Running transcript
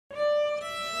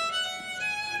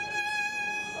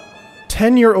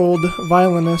10-year-old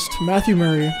violinist Matthew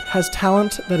Murray has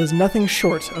talent that is nothing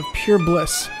short of pure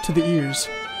bliss to the ears.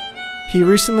 He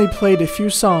recently played a few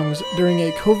songs during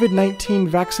a COVID-19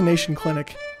 vaccination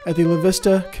clinic at the La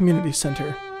Vista Community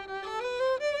Center.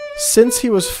 Since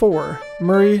he was 4,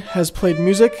 Murray has played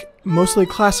music, mostly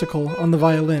classical, on the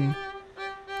violin.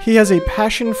 He has a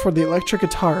passion for the electric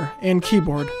guitar and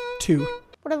keyboard, too.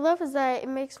 What I love is that it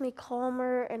makes me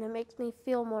calmer and it makes me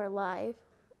feel more alive.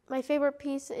 My favorite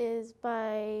piece is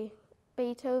by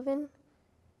Beethoven.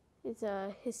 It's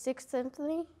his Sixth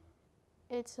Symphony.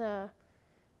 It's a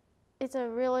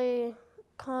really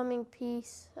calming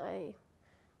piece.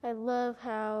 I love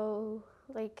how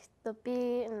the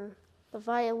beat and the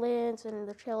violins and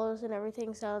the cellos and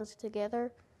everything sounds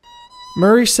together.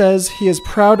 Murray says he is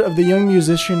proud of the young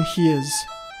musician he is.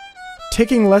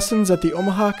 Taking lessons at the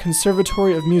Omaha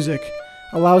Conservatory of Music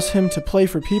allows him to play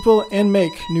for people and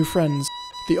make new friends.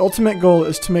 The ultimate goal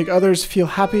is to make others feel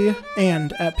happy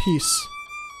and at peace.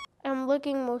 I'm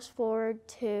looking most forward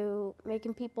to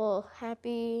making people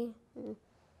happy and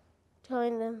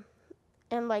telling them,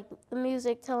 and the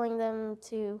music telling them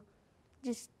to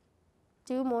just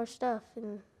do more stuff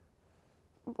and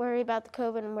worry about the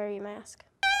COVID and wear your mask.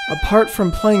 Apart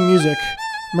from playing music,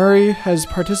 Murray has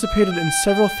participated in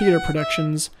several theater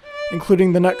productions,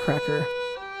 including The Nutcracker.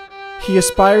 He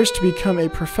aspires to become a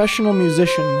professional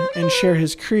musician and share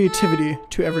his creativity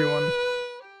to everyone.